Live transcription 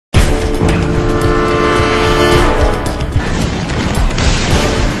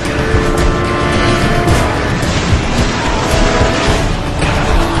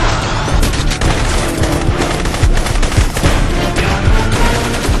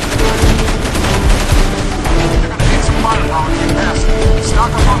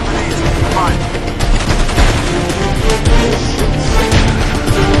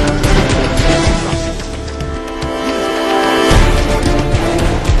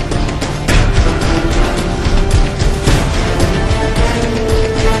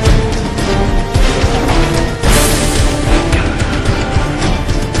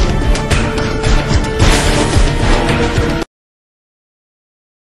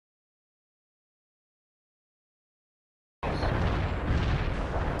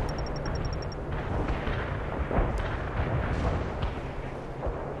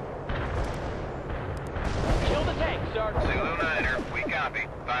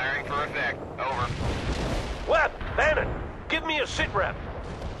Firing for effect. Over. Webb, Bannon, give me a sit rep.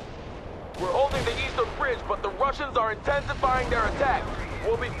 We're holding the eastern bridge, but the Russians are intensifying their attack.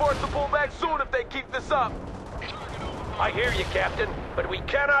 We'll be forced to pull back soon if they keep this up. I hear you, Captain, but we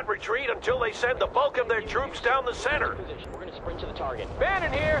cannot retreat until they send the bulk of their troops down the center. We're gonna sprint to the target.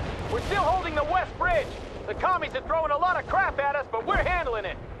 Bannon here. We're still holding the west bridge. The commies are throwing a lot of crap at us, but we're handling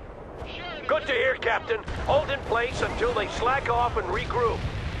it. Good to hear, Captain. Hold in place until they slack off and regroup.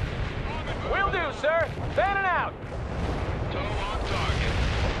 Will do, sir. Bannon out. Tow on target.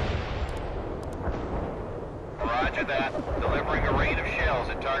 Roger that. Delivering a rain of shells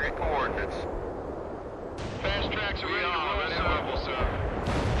at target coordinates. Fast tracks are ready to roll, sir.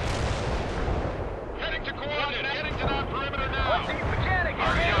 Heading to coordinates. Heading to that perimeter now. What's the mechanic?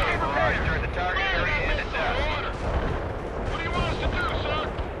 Artillery barrage during the target area and at dusk. What do you want us to do, sir?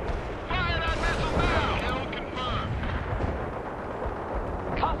 Fire that missile now! Kill confirmed.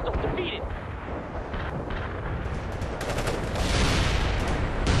 Hostile defeated.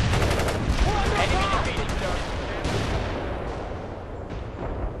 Enemy defeated, sir.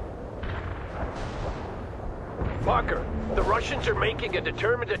 Parker, the Russians are making a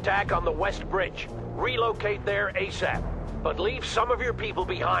determined attack on the West Bridge. Relocate there ASAP. But leave some of your people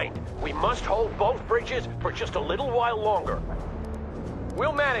behind. We must hold both bridges for just a little while longer.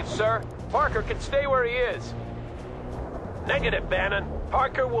 We'll manage, sir. Parker can stay where he is. Negative, Bannon.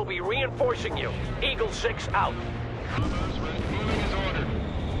 Parker will be reinforcing you. Eagle 6 out. Moving is ordered.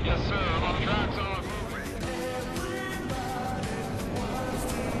 Yes, sir. On tracks on.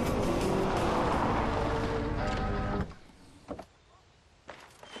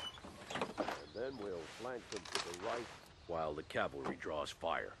 Then we'll flank them to the right while the cavalry draws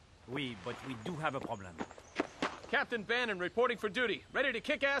fire. Oui, but we do have a problem. Captain Bannon reporting for duty. Ready to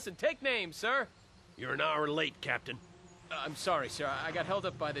kick ass and take names, sir. You're an hour late, Captain. I'm sorry, sir. I got held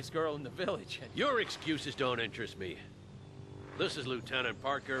up by this girl in the village. Your excuses don't interest me. This is Lieutenant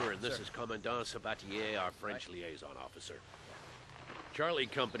Parker, and this is Commandant Sabatier, our French liaison officer. Charlie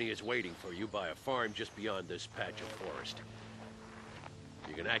Company is waiting for you by a farm just beyond this patch of forest.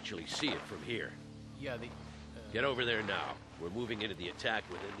 You can actually see it from here. Yeah, Get over there now. We're moving into the attack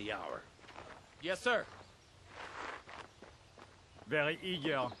within the hour. Yes, sir. Very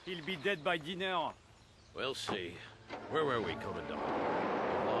eager. He'll be dead by dinner. We'll see. Where were we, Commandant?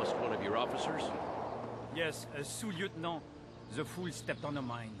 You lost one of your officers? Yes, a sous-lieutenant. The fool stepped on a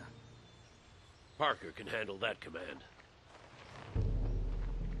mine. Parker can handle that command.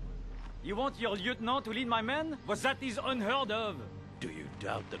 You want your lieutenant to lead my men? But that is unheard of. Do you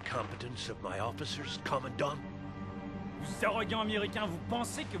doubt the competence of my officers, Commandant? Vous arrogants américains, vous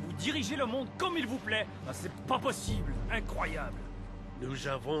pensez que vous dirigez le monde comme il vous plaît? Ah, c'est pas possible. Incroyable. Nous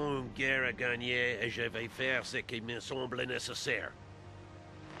avons une guerre à gagner et je vais faire ce qui me semble nécessaire.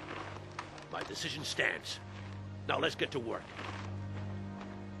 My decision stands. Now let's get to work.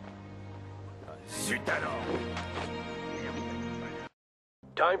 Zut alors!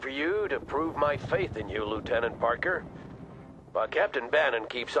 Time for you to prove my faith in you, Lieutenant Parker. While Captain Bannon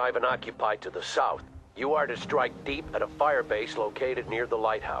keeps Ivan occupied to the south, you are to strike deep at a fire base located near the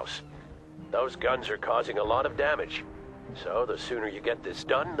lighthouse. Those guns are causing a lot of damage, so the sooner you get this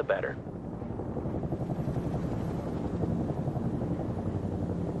done, the better.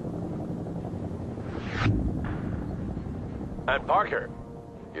 And Parker,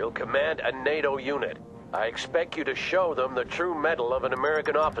 you'll command a NATO unit. I expect you to show them the true mettle of an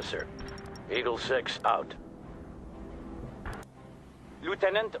American officer. Eagle 6 out.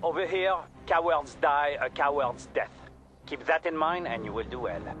 Lieutenant, over here, cowards die a coward's death. Keep that in mind and you will do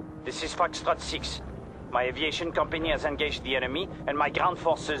well. This is Foxtrot 6. My aviation company has engaged the enemy, and my ground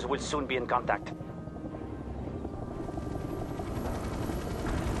forces will soon be in contact.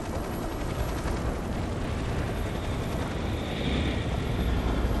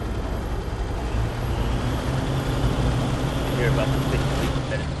 Hear about the 6 fleet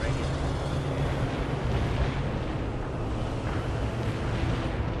Mediterranean.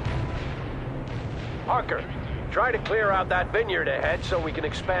 Parker, try to clear out that vineyard ahead so we can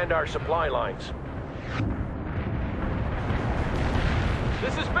expand our supply lines.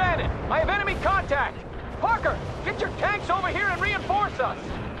 This is Bannon. I have enemy contact. Parker, get your tanks over here and reinforce us.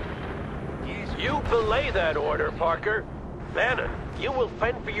 You belay that order, Parker. Bannon, you will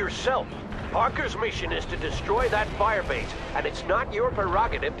fend for yourself. Parker's mission is to destroy that firebase, and it's not your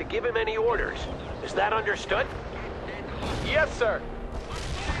prerogative to give him any orders. Is that understood? Yes, sir.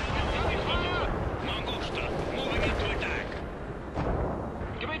 Moving into attack.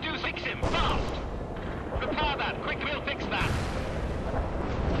 Can we do fix him fast? Repair that. Quick, we'll fix that.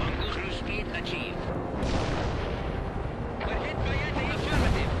 Cruise speed achieved. We're hit by enemy.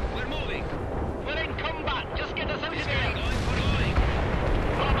 Affirmative.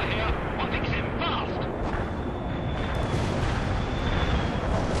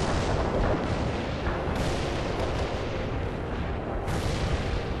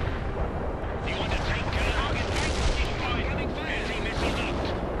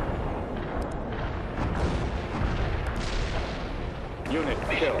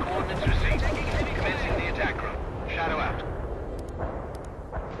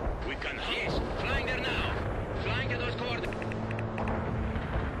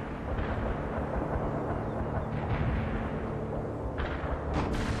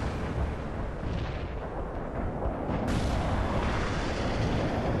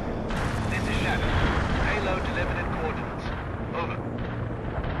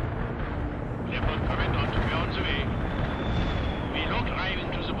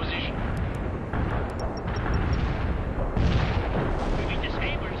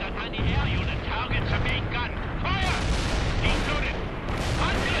 air unit targets are being gunned. Fire! Included.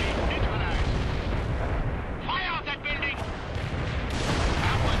 Artillery neutralized. Fire out that building!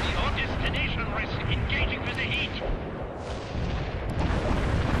 Our destination risk engaging with the heat.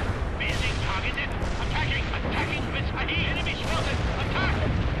 Building targeted. Attacking with heat. Enemy spotted. Attack!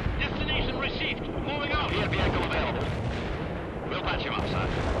 Destination received. Moving out. Field vehicle available. We'll patch him up, sir.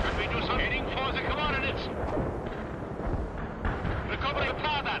 Can we do something? Heading for the coordinates. Recovery of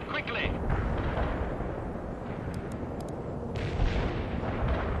Parbat, quickly.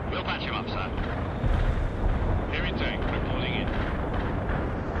 We'll patch him up, sir. Heavy tank reporting in.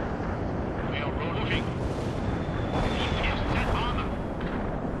 We are pushing. He pierced that armor.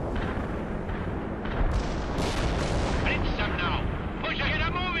 Blitz them now. Push ahead,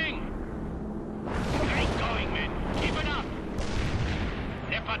 I'm moving. Keep going, men. Keep it up.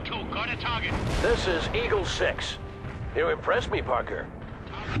 Leopard 2, got a target. This is Eagle 6. You impressed me, Parker.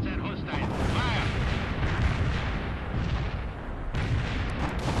 Targets at hostile. Fire.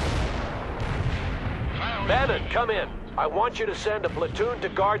 Fire. Bannon, come in. I want you to send a platoon to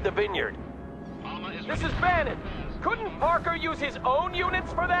guard the vineyard. Armor is This is Bannon. Couldn't Parker use his own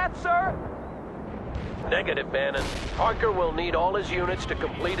units for that, sir? Negative, Bannon. Parker will need all his units to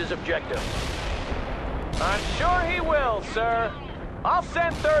complete his objective. I'm sure he will, sir. I'll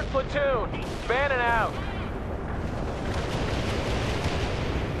send 3rd Platoon. Bannon out.